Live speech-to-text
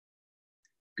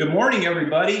Good morning,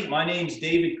 everybody. My name is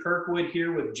David Kirkwood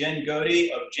here with jengaudet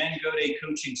of Jengaudet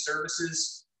Coaching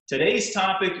Services. Today's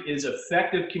topic is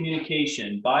effective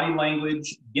communication, body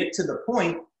language, get to the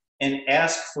point, and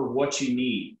ask for what you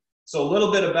need. So a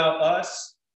little bit about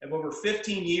us. I have over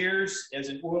 15 years as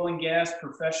an oil and gas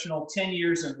professional, 10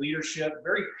 years in leadership,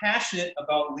 very passionate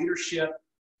about leadership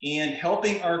and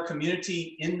helping our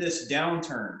community in this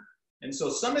downturn. And so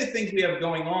some of the things we have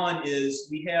going on is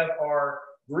we have our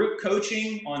group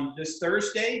coaching on this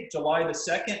Thursday, July the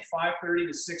 2nd, 5:30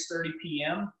 to 6:30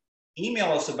 p.m.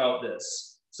 Email us about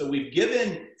this. So we've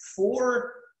given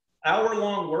 4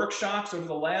 hour-long workshops over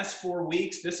the last 4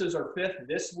 weeks. This is our 5th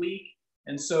this week.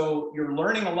 And so you're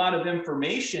learning a lot of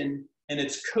information, and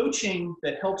it's coaching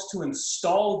that helps to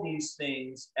install these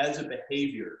things as a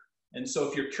behavior. And so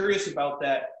if you're curious about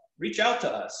that, reach out to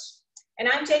us. And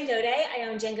I'm Jen Gaudet. I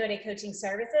own Jengaudet Coaching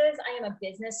Services. I am a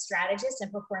business strategist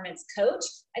and performance coach.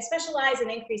 I specialize in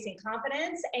increasing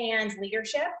confidence and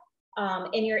leadership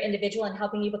in your individual and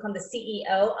helping you become the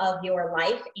CEO of your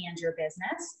life and your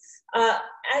business.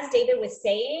 As David was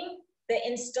saying, the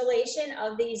installation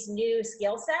of these new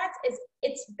skill sets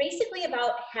it's basically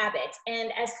about habit.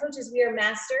 And as coaches, we are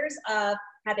masters of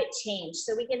habit change.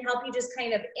 So we can help you just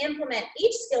kind of implement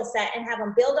each skill set and have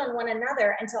them build on one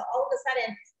another until all of a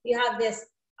sudden you have this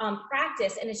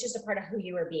practice and it's just a part of who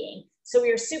you are being. So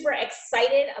we are super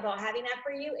excited about having that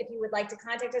for you. If you would like to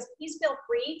contact us, please feel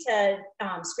free to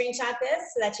screenshot this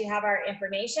so that you have our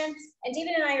information. And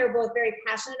David and I are both very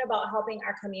passionate about helping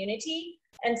our community.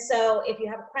 And so if you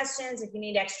have questions, if you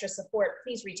need extra support,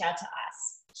 please reach out to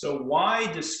us. So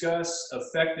why discuss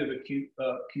effective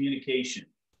communication?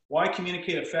 Why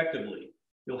communicate effectively?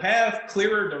 You'll have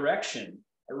clearer direction.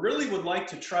 I really would like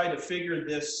to try to figure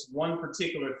this one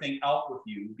particular thing out with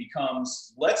you.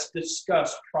 Becomes, let's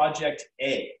discuss Project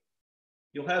A.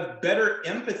 You'll have better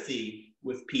empathy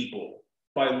with people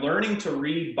by learning to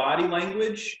read body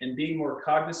language and being more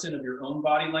cognizant of your own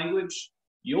body language.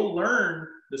 You'll learn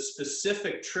the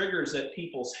specific triggers that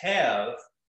people have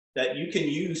that you can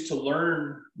use to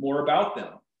learn more about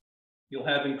them. You'll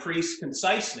have increased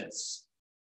conciseness,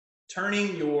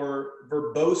 turning your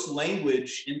verbose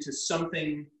language into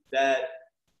something that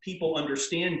people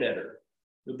understand better.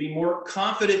 You'll be more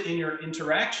confident in your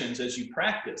interactions as you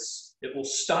practice. It will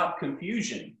stop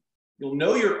confusion. You'll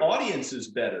know your audiences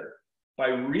better. By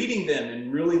reading them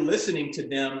and really listening to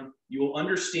them, you will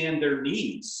understand their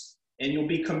needs. And you'll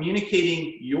be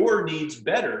communicating your needs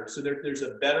better so that there's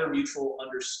a better mutual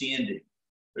understanding.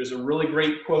 There's a really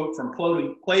great quote from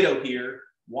Plato here.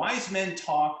 Wise men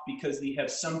talk because they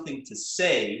have something to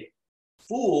say.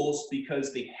 Fools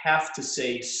because they have to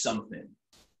say something.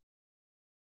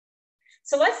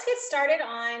 So let's get started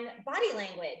on body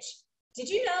language. Did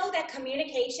you know that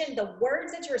communication, the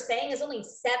words that you're saying, is only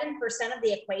 7% of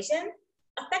the equation?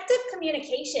 Effective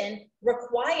communication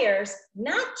requires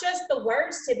not just the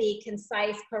words to be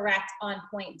concise, correct, on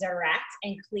point, direct,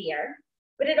 and clear,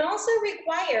 but it also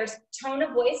requires tone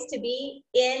of voice to be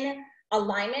in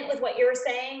alignment with what you're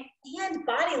saying and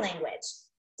body language.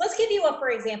 So let's give you a for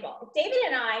example. If David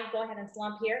and I, go ahead and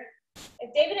slump here.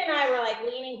 If David and I were like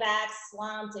leaning back,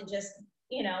 slumped, and just,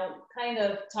 kind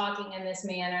of talking in this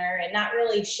manner and not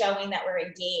really showing that we're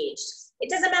engaged, it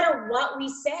doesn't matter what we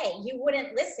say, you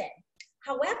wouldn't listen.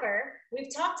 However,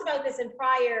 we've talked about this in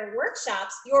prior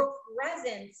workshops, your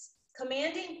presence,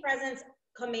 commanding presence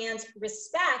commands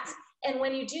respect. And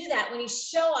when you do that, when you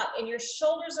show up and your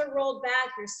shoulders are rolled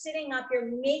back, you're sitting up, you're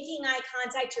making eye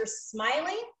contact, you're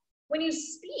smiling, when you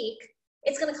speak,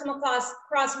 it's going to come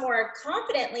across more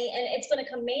confidently, and it's going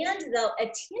to command the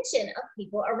attention of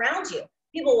people around you.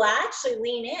 People will actually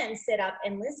lean in, sit up,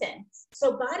 and listen.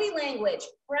 So body language,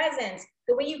 presence,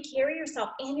 the way you carry yourself,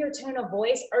 and your tone of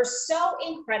voice are so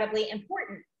incredibly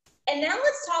important. And now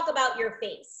let's talk about your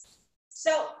face.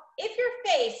 So if your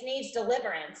face needs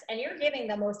deliverance and you're giving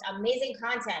the most amazing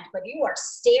content, but you are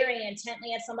staring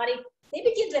intently at somebody, they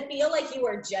begin to feel like you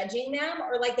are judging them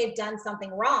or like they've done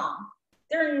something wrong.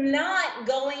 They're not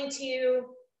going to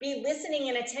be listening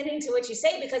and attending to what you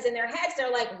say, because in their heads,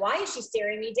 they're like, why is she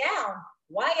staring me down?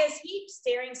 Why is he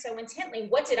staring so intently?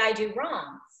 What did I do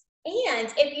wrong?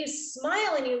 And if you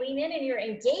smile and you lean in and you're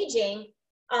engaging,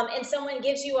 and someone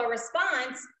gives you a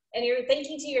response and you're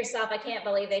thinking to yourself, I can't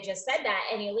believe they just said that,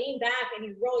 and you lean back and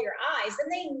you roll your eyes, then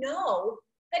they know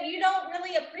that you don't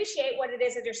really appreciate what it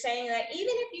is that you're saying. That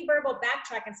even if you verbal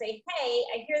backtrack and say, hey,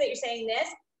 I hear that you're saying this,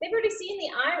 they've already seen the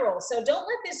eye roll. So don't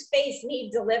let this face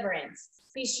need deliverance.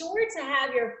 Be sure to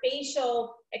have your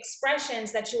facial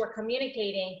expressions that you are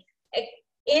communicating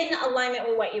in alignment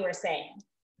with what you were saying.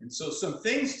 And so some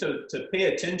things to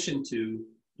pay attention to.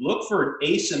 look for an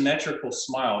asymmetrical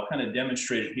smile. I'll kind of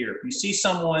demonstrate it here. If you see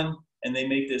someone and they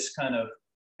make this kind of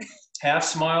half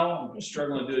smile, I'm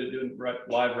struggling to do it right,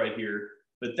 live right here,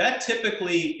 but that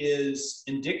typically is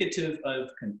indicative of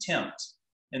contempt.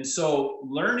 And so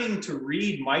learning to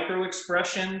read micro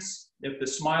expressions, if the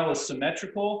smile is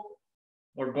symmetrical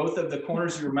or both of the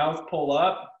corners of your mouth pull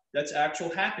up, that's actual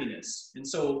happiness. And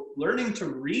so learning to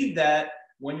read that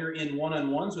when you're in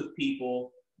one-on-ones with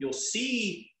people, you'll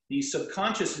see these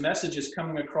subconscious messages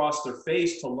coming across their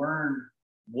face to learn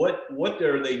what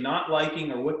are they not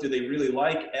liking or what do they really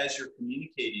like as you're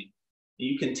communicating.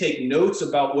 You can take notes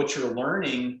about what you're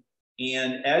learning,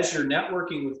 and as you're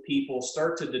networking with people,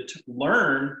 start to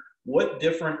learn what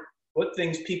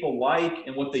things people like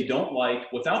and what they don't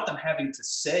like without them having to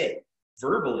say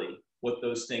verbally what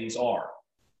those things are.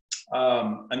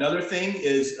 Another thing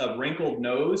is a wrinkled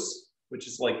nose, which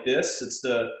is like this. It's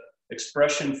the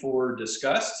expression for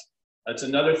disgust. That's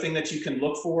another thing that you can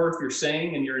look for if you're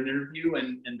saying in your interview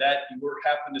and that you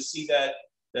happen to see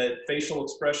that facial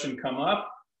expression come up.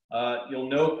 You'll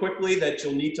know quickly that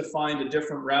you'll need to find a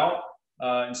different route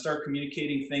and start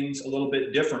communicating things a little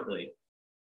bit differently.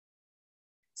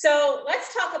 So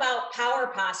let's talk about power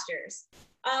postures.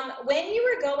 When you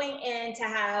were going in to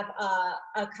have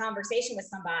a conversation with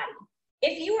somebody,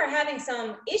 if you were having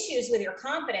some issues with your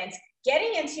confidence,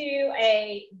 getting into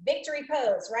a victory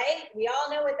pose, right? We all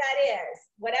know what that is,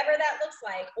 whatever that looks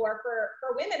like. Or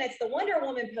for women, it's the Wonder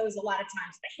Woman pose a lot of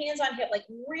times, the hands on hip, like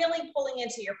really pulling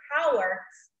into your power.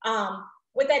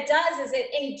 What that does is it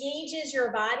engages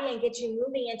your body and gets you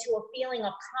moving into a feeling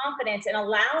of confidence and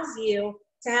allows you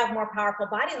to have more powerful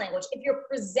body language. If you're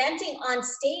presenting on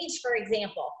stage, for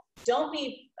example, don't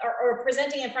be, or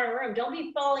presenting in front of a room, don't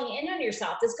be falling in on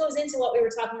yourself. This goes into what we were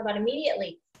talking about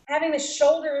immediately. Having the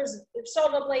shoulder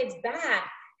blades back,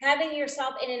 having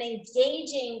yourself in an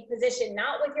engaging position,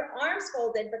 not with your arms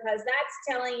folded, because that's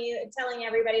telling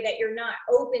everybody that you're not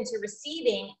open to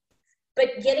receiving, but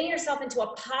getting yourself into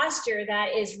a posture that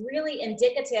is really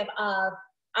indicative of,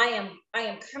 I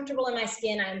am comfortable in my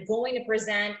skin, I'm going to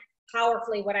present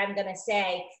powerfully what I'm going to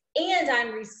say, and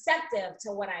I'm receptive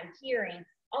to what I'm hearing.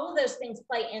 All of those things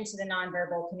play into the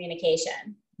nonverbal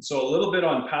communication. So a little bit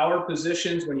on power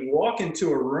positions. When you walk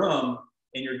into a room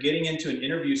and you're getting into an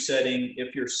interview setting,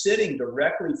 if you're sitting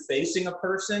directly facing a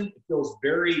person, it feels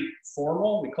very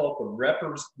formal. We call it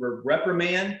the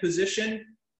reprimand position.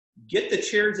 Get the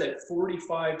chairs at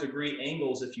 45-degree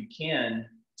angles if you can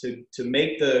to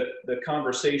make the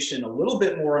conversation a little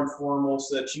bit more informal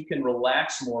so that you can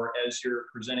relax more as you're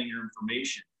presenting your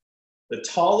information. The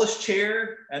tallest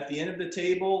chair at the end of the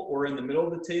table or in the middle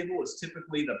of the table is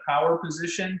typically the power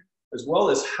position, as well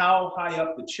as how high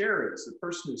up the chair is. The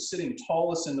person who's sitting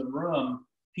tallest in the room,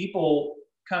 people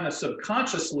kind of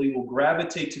subconsciously will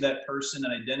gravitate to that person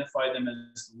and identify them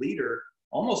as the leader,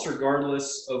 almost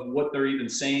regardless of what they're even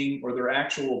saying or their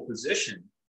actual position.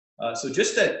 So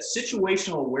just that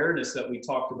situational awareness that we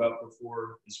talked about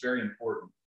before is very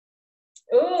important.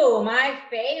 Ooh, my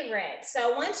favorite.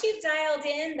 So once you've dialed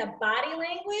in the body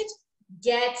language,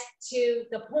 get to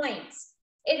the points.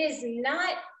 It is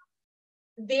not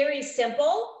very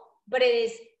simple, but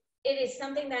it is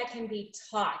something that can be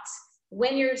taught.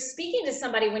 When you're speaking to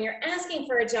somebody, when you're asking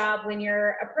for a job, when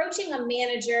you're approaching a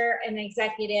manager, an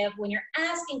executive, when you're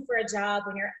asking for a job,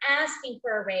 when you're asking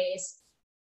for a raise,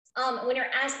 when you're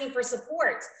asking for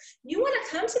support, you want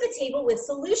to come to the table with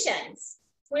solutions.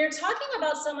 When you're talking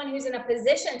about someone who's in a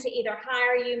position to either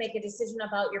hire you, make a decision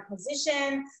about your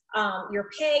position, your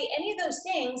pay, any of those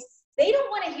things, they don't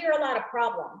want to hear a lot of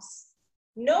problems.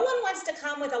 No one wants to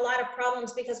come with a lot of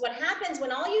problems, because what happens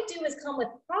when all you do is come with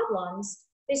problems,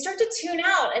 they start to tune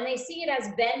out and they see it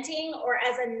as venting or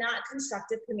as a not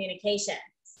constructive communication.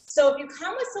 So if you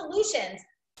come with solutions,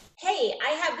 hey, I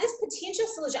have this potential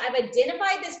solution. I've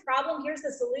identified this problem. Here's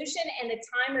the solution and the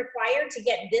time required to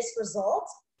get this result.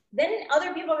 Then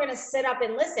other people are going to sit up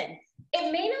and listen.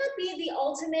 It may not be the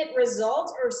ultimate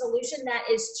result or solution that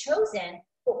is chosen,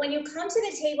 but when you come to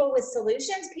the table with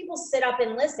solutions, people sit up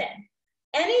and listen.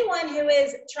 Anyone who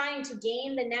is trying to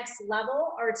gain the next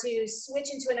level or to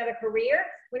switch into another career,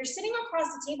 when you're sitting across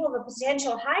the table of a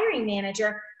potential hiring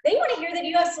manager, they want to hear that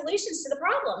you have solutions to the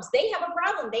problems. They have a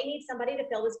problem. They need somebody to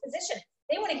fill this position.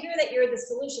 They want to hear that you're the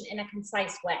solution in a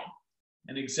concise way.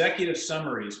 And executive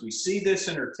summaries. We see this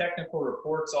in our technical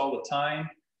reports all the time,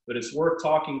 but it's worth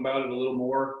talking about it a little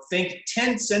more. Think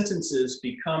 10 sentences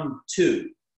become 2.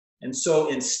 And so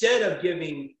instead of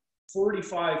giving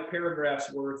 45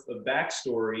 paragraphs worth of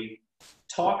backstory,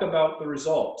 talk about the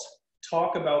result.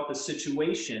 Talk about the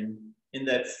situation in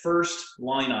that first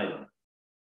line item.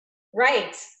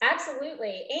 Right,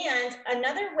 absolutely. And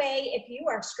another way, if you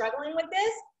are struggling with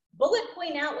this, bullet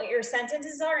point out what your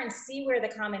sentences are and see where the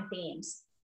common themes.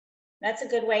 That's a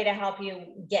good way to help you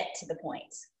get to the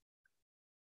point.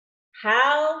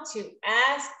 How to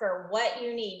ask for what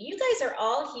you need. You guys are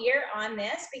all here on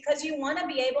this because you want to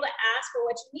be able to ask for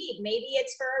what you need. Maybe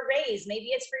it's for a raise, maybe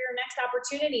it's for your next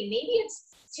opportunity, maybe it's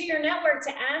to your network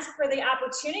to ask for the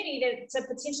opportunity to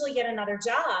potentially get another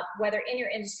job, whether in your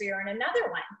industry or in another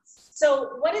one.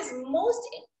 So what is most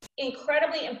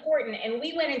incredibly important, and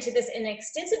we went into this in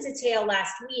extensive detail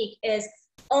last week, is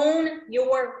own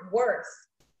your worth.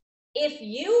 If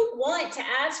you want to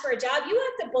ask for a job, you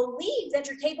have to believe that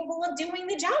you're capable of doing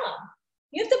the job.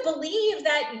 You have to believe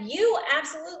that you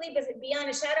absolutely, beyond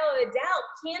a shadow of a doubt,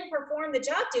 can perform the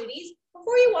job duties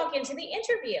before you walk into the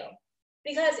interview.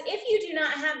 Because if you do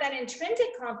not have that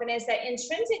intrinsic confidence, that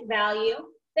intrinsic value,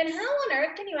 then how on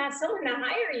earth can you ask someone to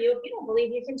hire you if you don't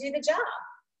believe you can do the job?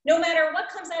 No matter what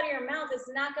comes out of your mouth, it's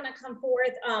not going to come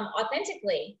forth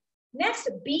authentically. Next,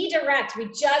 be direct. We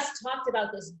just talked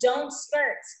about this. Don't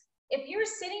skirt. If you're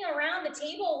sitting around the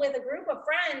table with a group of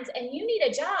friends and you need a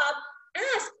job,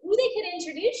 ask who they can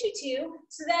introduce you to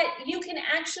so that you can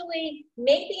actually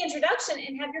make the introduction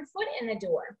and have your foot in the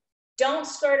door. Don't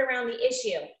skirt around the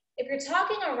issue. If you're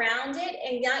talking around it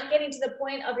and not getting to the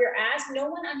point of your ask, no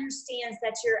one understands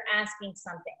that you're asking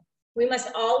something. We must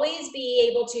always be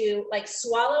able to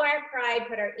swallow our pride,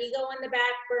 put our ego on the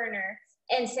back burner,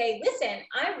 and say, listen,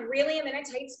 I really am in a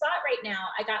tight spot right now.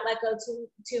 I got let go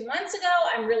two months ago.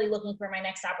 I'm really looking for my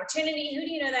next opportunity. Who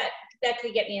do you know that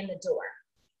could get me in the door?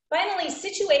 Finally,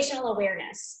 situational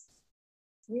awareness.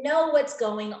 Know what's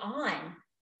going on.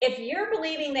 If you're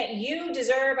believing that you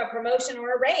deserve a promotion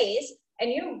or a raise,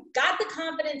 and you got the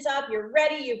confidence up, you're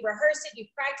ready, you've rehearsed it,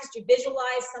 you've practiced, you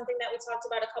visualized, something that we talked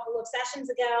about a couple of sessions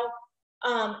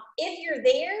ago. If you're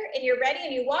there and you're ready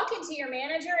and you walk into your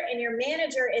manager and your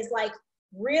manager is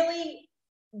really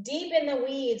deep in the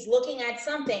weeds looking at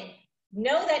something,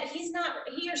 know that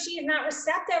he or she is not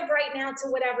receptive right now to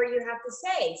whatever you have to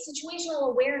say.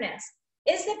 Situational awareness.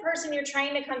 Is the person you're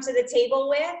trying to come to the table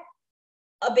with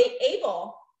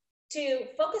able to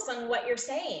focus on what you're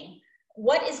saying?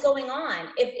 What is going on?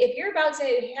 If you're about to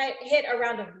hit a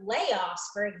round of layoffs,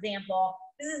 for example,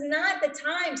 this is not the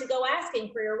time to go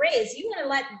asking for your raise. You want to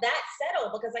let that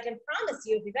settle, because I can promise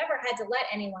you, if you've ever had to let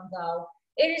anyone go,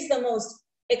 it is the most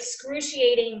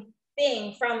excruciating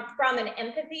thing from an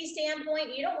empathy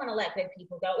standpoint. You don't want to let good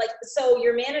people go. So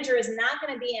your manager is not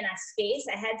going to be in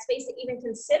a headspace to even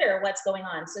consider what's going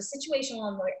on. So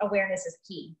situational awareness is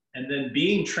key. And then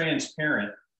being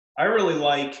transparent. I really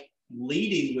like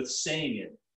leading with saying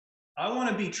it. I want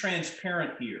to be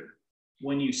transparent here.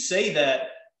 When you say that,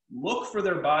 look for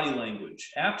their body language.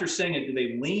 After saying it, do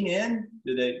they lean in?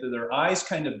 Do their eyes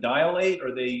kind of dilate?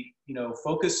 Are they,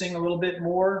 focusing a little bit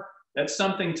more? That's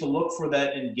something to look for,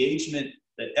 that engagement,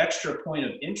 that extra point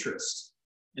of interest.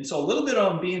 And so a little bit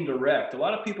on being direct. A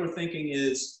lot of people are thinking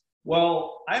is,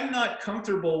 well, I'm not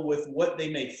comfortable with what they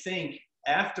may think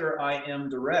after I am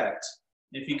direct.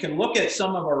 If you can look at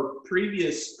some of our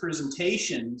previous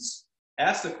presentations,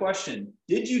 ask the question,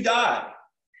 did you die?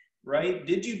 Right?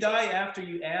 Did you die after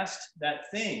you asked that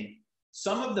thing?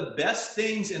 Some of the best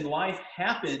things in life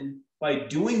happen by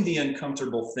doing the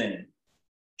uncomfortable thing.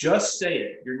 Just say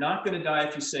it. You're not going to die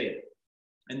if you say it.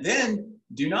 And then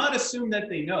do not assume that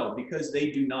they know, because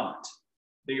they do not.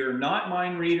 They are not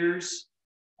mind readers.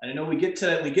 And I know we get to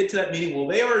that meeting, well,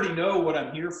 they already know what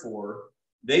I'm here for.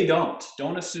 They don't.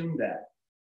 Don't assume that.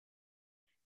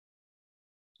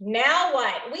 Now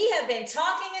what? We have been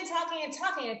talking and talking and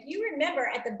talking. If you remember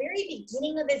at the very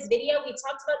beginning of this video, we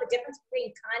talked about the difference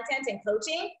between content and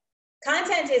coaching.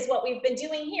 Content is what we've been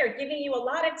doing here, giving you a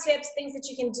lot of tips, things that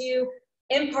you can do,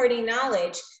 imparting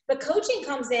knowledge. But coaching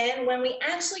comes in when we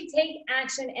actually take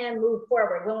action and move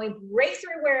forward, when we break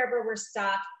through wherever we're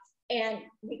stuck and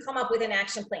we come up with an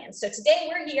action plan. So today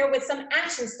we're here with some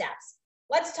action steps.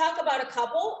 Let's talk about a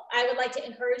couple. I would like to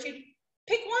encourage you to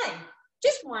pick one.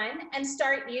 Just one, and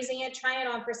start using it, try it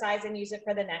on for size, and use it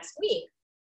for the next week.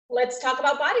 Let's talk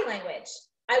about body language.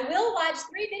 I will watch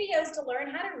 3 videos to learn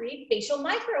how to read facial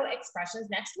micro expressions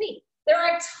next week. There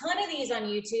are a ton of these on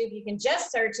YouTube. You can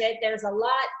just search it. There's a lot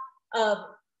of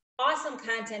awesome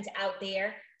content out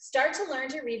there. Start to learn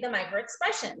to read the micro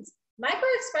expressions. Micro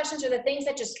expressions are the things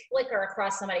that just flicker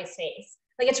across somebody's face.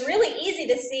 It's really easy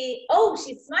to see, oh,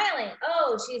 she's smiling.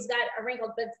 Oh, she's got a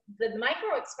wrinkle. But the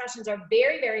micro expressions are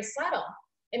very, very subtle.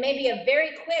 It may be a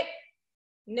very quick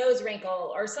nose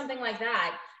wrinkle or something like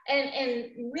that.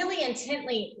 And really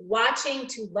intently watching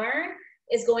to learn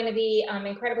is going to be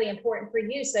incredibly important for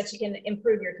you so that you can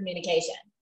improve your communication.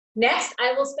 Next,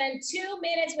 I will spend 2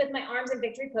 minutes with my arms in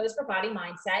victory pose for body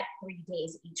mindset 3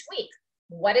 days each week.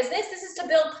 What is this? This is to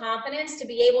build confidence, to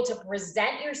be able to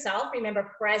present yourself.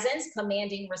 Remember, presence,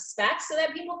 commanding respect, so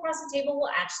that people across the table will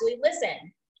actually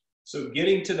listen. So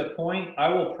getting to the point, I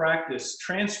will practice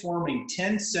transforming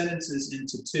 10 sentences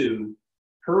into 2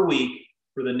 per week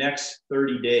for the next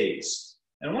 30 days.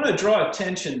 And I want to draw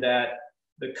attention that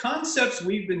the concepts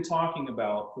we've been talking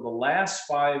about for the last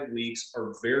 5 weeks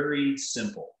are very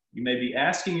simple. You may be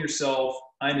asking yourself,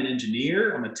 I'm an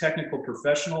engineer, I'm a technical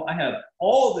professional, I have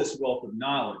all this wealth of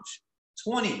knowledge,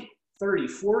 20, 30,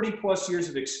 40 plus years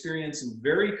of experience in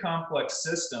very complex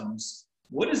systems.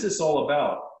 What is this all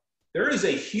about? There is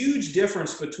a huge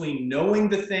difference between knowing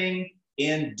the thing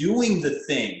and doing the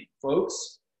thing,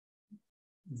 folks.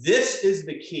 This is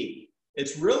the key.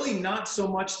 It's really not so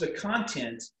much the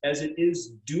content as it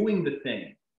is doing the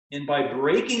thing. And by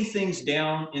breaking things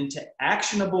down into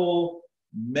actionable,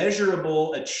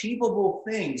 measurable, achievable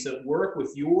things that work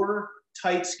with your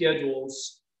tight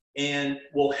schedules and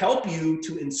will help you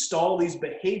to install these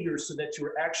behaviors so that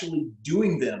you're actually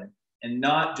doing them and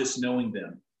not just knowing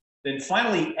them. Then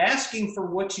finally, asking for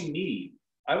what you need.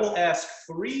 I will ask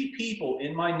 3 people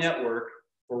in my network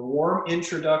for warm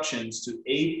introductions to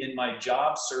aid in my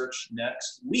job search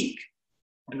next week.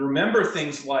 And remember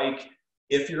things like,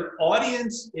 if your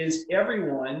audience is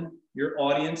everyone, your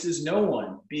audience is no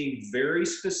one. Being very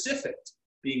specific,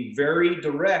 being very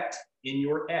direct in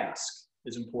your ask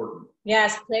is important.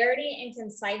 Yes, clarity and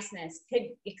conciseness,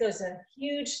 it goes a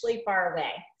hugely far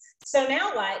way. So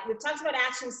now what? We've talked about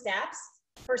action steps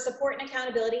for support and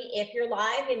accountability. If you're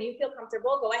live and you feel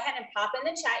comfortable, go ahead and pop in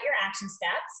the chat your action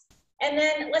steps. And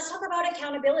then let's talk about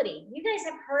accountability. You guys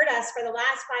have heard us for the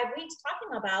last 5 weeks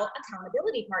talking about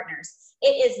accountability partners.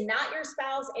 It is not your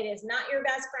spouse. It is not your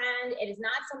best friend. It is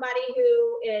not somebody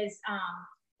who is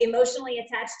emotionally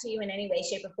attached to you in any way,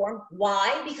 shape, or form.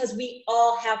 Why? Because we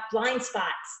all have blind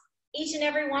spots. Each and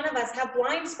every one of us have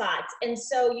blind spots. And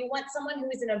so you want someone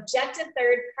who is an objective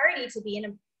third party to be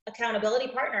an accountability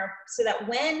partner, so that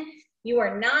when you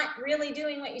are not really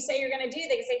doing what you say you're going to do,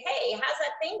 they can say, hey, how's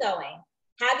that thing going?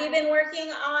 Have you been working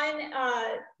on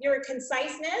your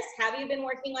conciseness? Have you been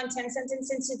working on 10 sentences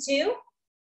into 2?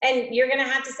 And you're going to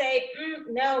have to say,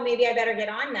 no, maybe I better get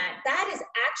on that. That is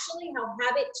actually how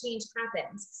habit change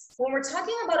happens. When we're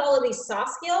talking about all of these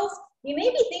soft skills, you may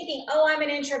be thinking, oh, I'm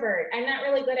an introvert. I'm not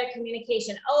really good at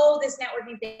communication. Oh, this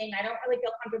networking thing, I don't really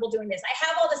feel comfortable doing this. I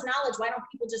have all this knowledge. Why don't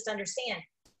people just understand?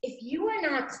 If you are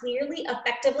not clearly,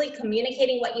 effectively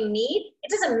communicating what you need, it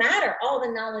doesn't matter all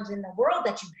the knowledge in the world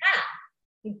that you have.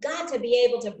 You've got to be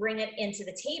able to bring it into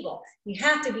the table. You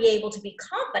have to be able to be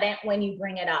confident when you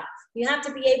bring it up. You have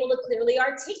to be able to clearly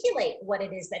articulate what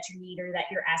it is that you need or that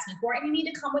you're asking for, and you need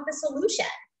to come with a solution.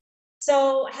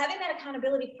 So having that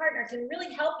accountability partner can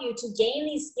really help you to gain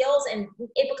these skills, and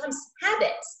it becomes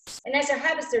habits. And as they're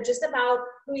habits, they're just about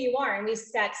who you are. And we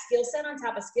stack skill set on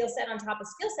top of skill set on top of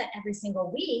skill set every single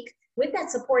week with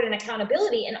that support and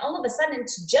accountability. And all of a sudden,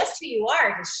 it's just who you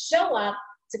are to show up,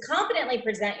 to confidently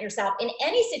present yourself in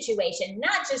any situation,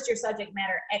 not just your subject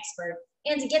matter expert,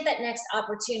 and to get that next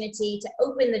opportunity to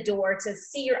open the door to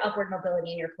see your upward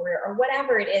mobility in your career or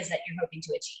whatever it is that you're hoping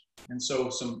to achieve. And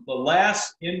so the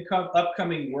last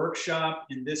upcoming workshop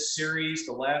in this series,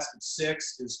 the last of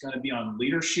 6, is going to be on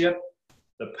leadership,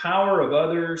 the power of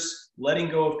others, letting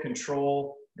go of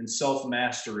control, and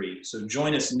self-mastery. So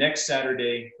join us next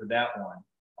Saturday for that one.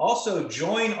 Also,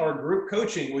 join our group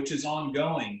coaching, which is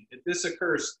ongoing. This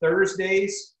occurs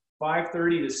Thursdays,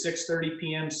 5:30 to 6:30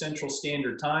 p.m. Central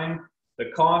Standard Time.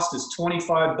 The cost is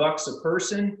 $25 a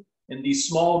person. In these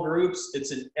small groups,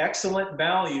 it's an excellent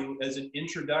value as an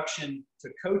introduction to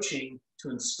coaching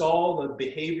to install the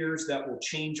behaviors that will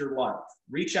change your life.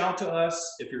 Reach out to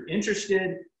us if you're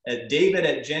interested at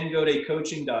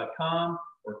david@jengaudetcoaching.com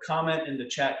or comment in the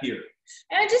chat here.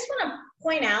 And I just want to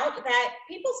point out that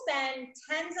people spend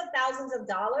tens of thousands of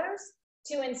dollars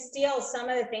to instill some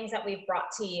of the things that we've brought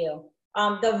to you.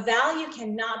 The value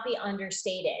cannot be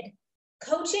understated.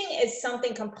 Coaching is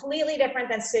something completely different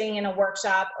than sitting in a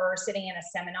workshop or sitting in a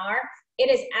seminar.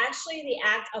 It is actually the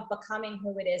act of becoming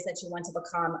who it is that you want to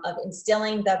become, of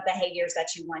instilling the behaviors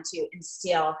that you want to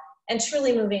instill, and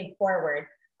truly moving forward.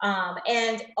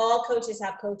 And all coaches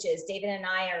have coaches. David and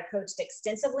I are coached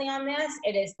extensively on this.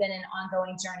 It has been an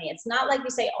ongoing journey. It's not like we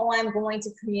say, oh, I'm going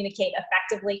to communicate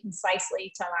effectively,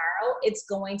 concisely tomorrow. It's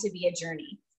going to be a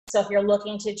journey. So if you're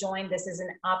looking to join, this is an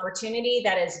opportunity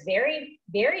that is very,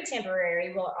 very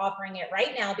temporary. We're offering it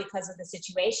right now because of the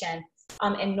situation.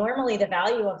 And normally the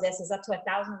value of this is up to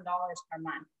 $1,000 per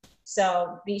month.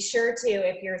 So be sure to,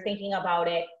 if you're thinking about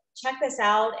it, check this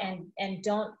out and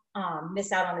don't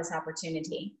miss out on this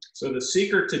opportunity. So the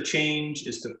secret to change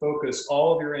is to focus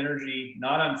all of your energy,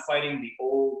 not on fighting the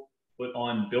old, but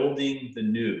on building the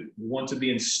new. We want to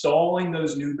be installing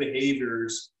those new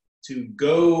behaviors to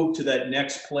go to that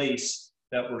next place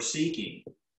that we're seeking.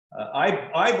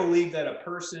 I believe that a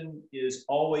person is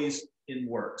always in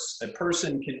works. A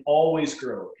person can always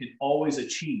grow, can always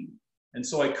achieve. And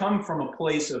so I come from a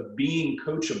place of being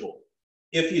coachable.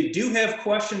 If you do have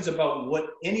questions about what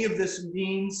any of this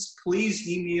means, please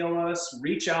email us,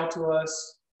 reach out to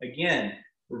us. Again,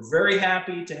 we're very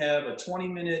happy to have a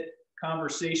 20-minute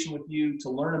conversation with you to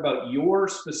learn about your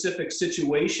specific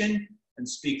situation and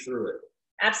speak through it.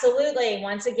 Absolutely.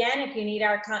 Once again, if you need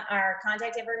our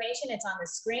contact information, it's on the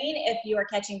screen. If you are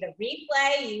catching the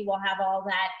replay, you will have all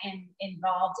that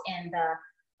involved in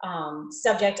the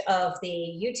subject of the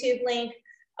YouTube link.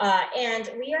 And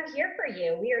we are here for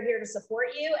you. We are here to support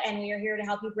you, and we are here to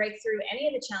help you break through any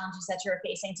of the challenges that you're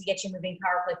facing to get you moving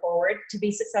powerfully forward to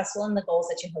be successful in the goals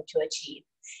that you hope to achieve.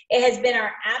 It has been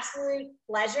our absolute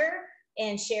pleasure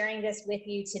in sharing this with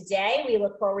you today. We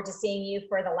look forward to seeing you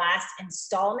for the last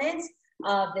installment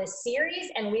of this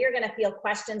series, and we are going to field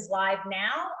questions live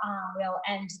now. We'll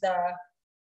end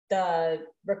the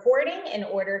recording in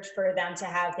order for them to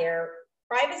have their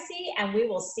privacy, and we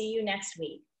will see you next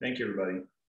week. Thank you, everybody.